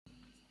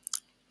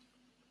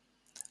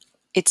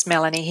It's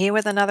Melanie here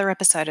with another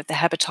episode of the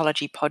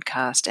Habitology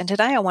podcast, and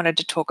today I wanted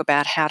to talk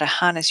about how to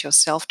harness your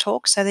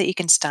self-talk so that you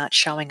can start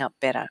showing up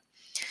better.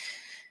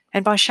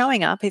 And by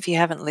showing up, if you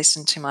haven't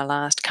listened to my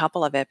last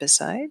couple of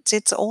episodes,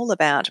 it's all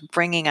about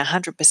bringing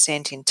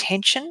 100%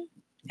 intention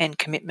and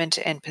commitment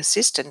and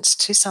persistence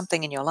to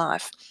something in your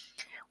life,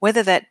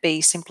 whether that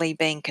be simply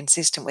being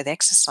consistent with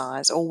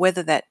exercise or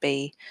whether that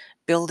be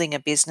building a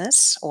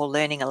business or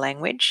learning a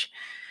language.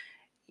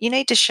 You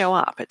need to show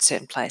up at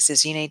certain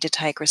places. You need to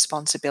take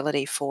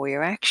responsibility for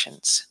your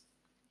actions.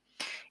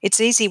 It's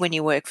easy when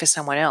you work for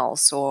someone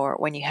else or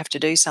when you have to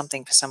do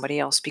something for somebody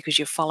else because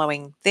you're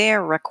following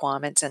their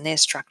requirements and their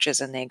structures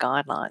and their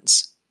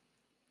guidelines.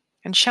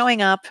 And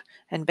showing up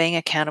and being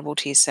accountable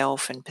to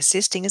yourself and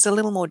persisting is a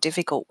little more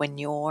difficult when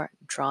you're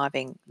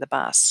driving the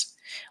bus,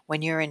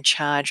 when you're in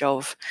charge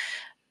of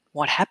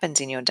what happens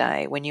in your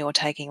day, when you're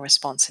taking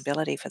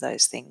responsibility for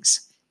those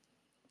things.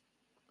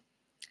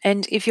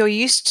 And if you're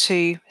used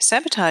to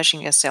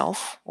sabotaging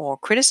yourself or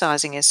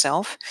criticizing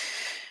yourself,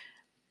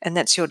 and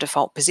that's your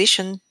default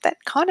position,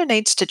 that kind of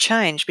needs to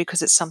change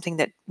because it's something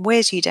that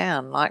wears you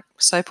down like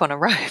soap on a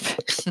rope,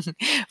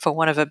 for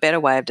want of a better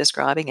way of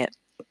describing it.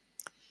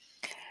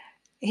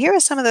 Here are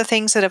some of the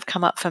things that have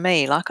come up for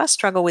me. Like, I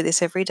struggle with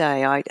this every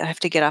day. I have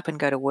to get up and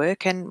go to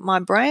work, and my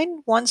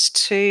brain wants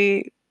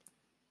to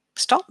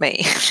stop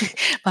me.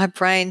 My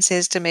brain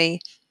says to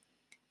me,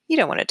 "You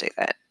don't want to do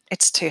that.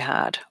 It's too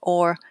hard."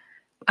 Or,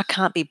 "I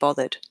can't be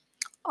bothered."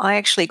 I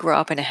actually grew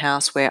up in a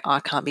house where "I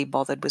can't be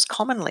bothered" was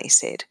commonly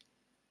said.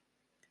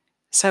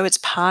 So it's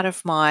part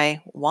of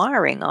my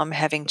wiring. I'm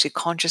having to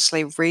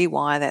consciously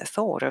rewire that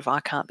thought of "I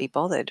can't be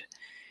bothered."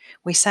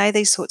 We say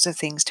these sorts of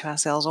things to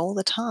ourselves all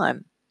the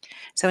time.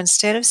 So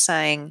instead of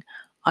saying,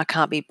 "I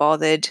can't be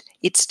bothered,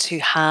 it's too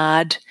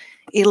hard,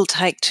 it'll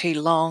take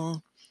too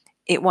long,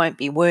 it won't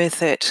be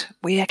worth it,"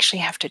 we actually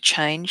have to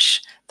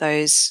change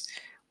those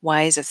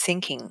ways of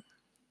thinking.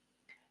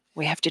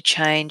 We have to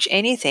change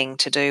anything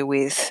to do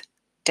with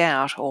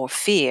doubt or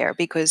fear,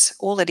 because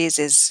all it is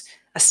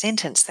a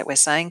sentence that we're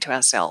saying to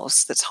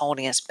ourselves that's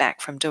holding us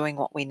back from doing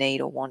what we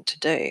need or want to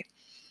do.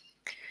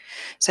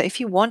 So if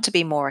you want to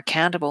be more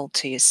accountable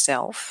to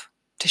yourself,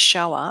 to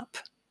show up,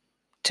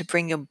 to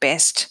bring your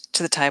best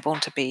to the table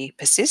and to be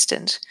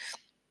persistent,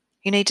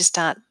 you need to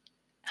start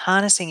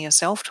harnessing your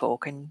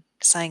self-talk and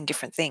saying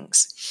different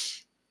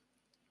things.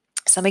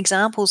 Some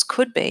examples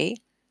could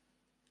be,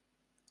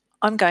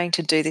 "I'm going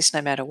to do this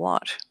no matter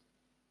what.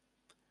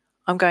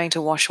 I'm going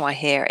to wash my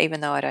hair even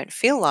though I don't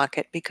feel like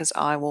it because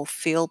I will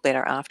feel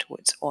better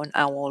afterwards, or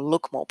I will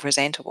look more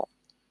presentable.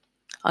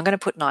 I'm going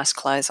to put nice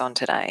clothes on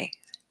today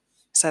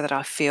so that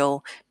I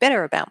feel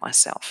better about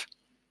myself.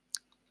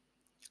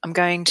 I'm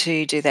going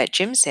to do that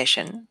gym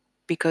session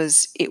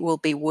because it will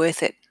be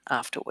worth it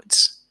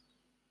afterwards."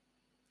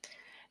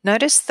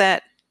 Notice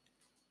that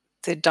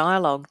the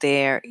dialogue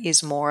there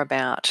is more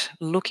about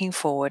looking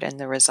forward and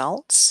the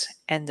results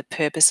and the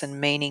purpose and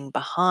meaning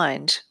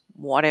behind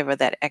whatever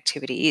that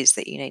activity is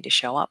that you need to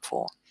show up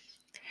for.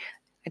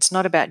 It's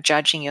not about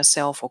judging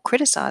yourself or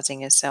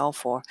criticizing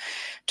yourself or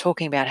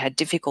talking about how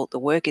difficult the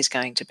work is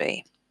going to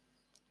be.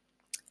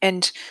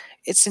 And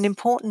it's an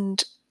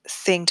important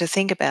thing to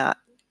think about,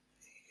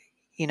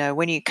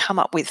 when you come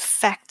up with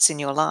facts in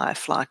your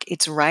life, like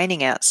it's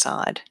raining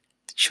outside.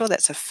 Sure,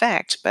 that's a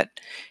fact, but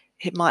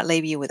it might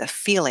leave you with a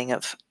feeling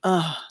of,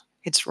 "Oh,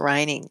 it's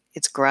raining,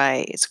 it's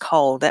grey, it's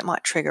cold." That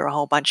might trigger a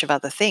whole bunch of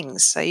other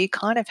things. So you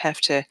kind of have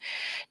to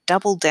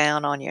double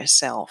down on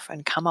yourself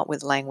and come up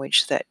with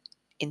language that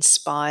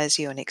inspires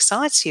you and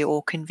excites you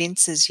or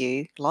convinces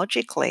you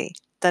logically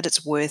that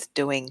it's worth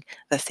doing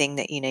the thing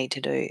that you need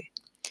to do.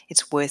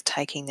 It's worth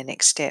taking the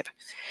next step.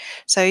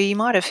 So you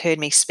might have heard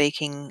me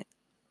speaking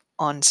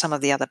on some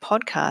of the other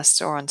podcasts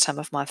or on some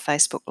of my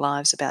Facebook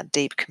Lives about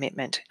deep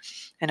commitment.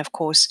 And of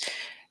course,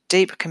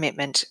 deep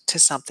commitment to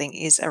something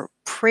is a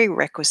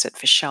prerequisite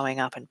for showing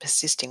up and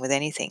persisting with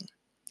anything.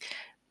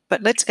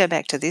 But let's go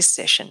back to this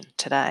session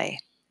today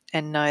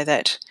and know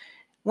that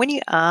when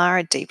you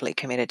are deeply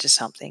committed to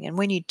something, and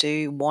when you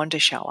do want to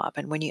show up,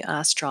 and when you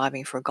are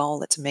striving for a goal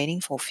that's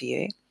meaningful for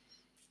you,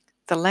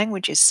 the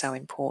language is so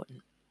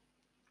important.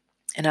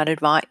 And I'd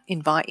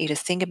invite you to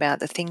think about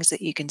the things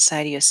that you can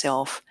say to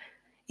yourself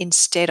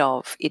instead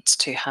of "it's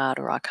too hard"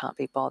 or "I can't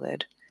be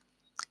bothered."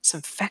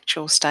 Some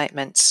factual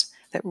statements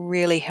that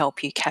really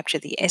help you capture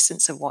the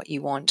essence of what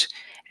you want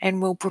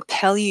and will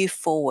propel you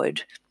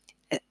forward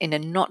in a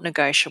not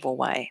negotiable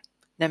way,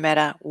 no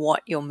matter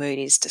what your mood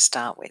is to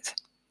start with.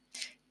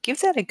 Give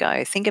that a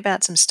go. Think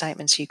about some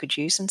statements you could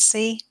use and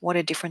see what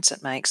a difference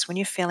it makes when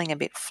you're feeling a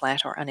bit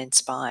flat or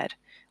uninspired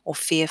or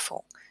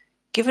fearful.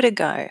 Give it a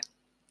go.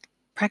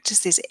 Practice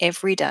this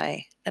every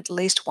day, at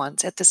least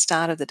once at the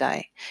start of the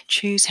day.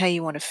 Choose how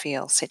you want to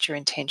feel, set your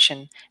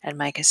intention, and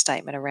make a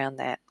statement around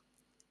that.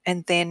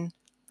 And then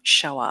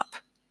show up.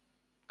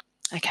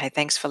 Okay,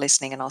 thanks for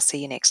listening, and I'll see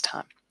you next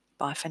time.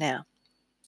 Bye for now.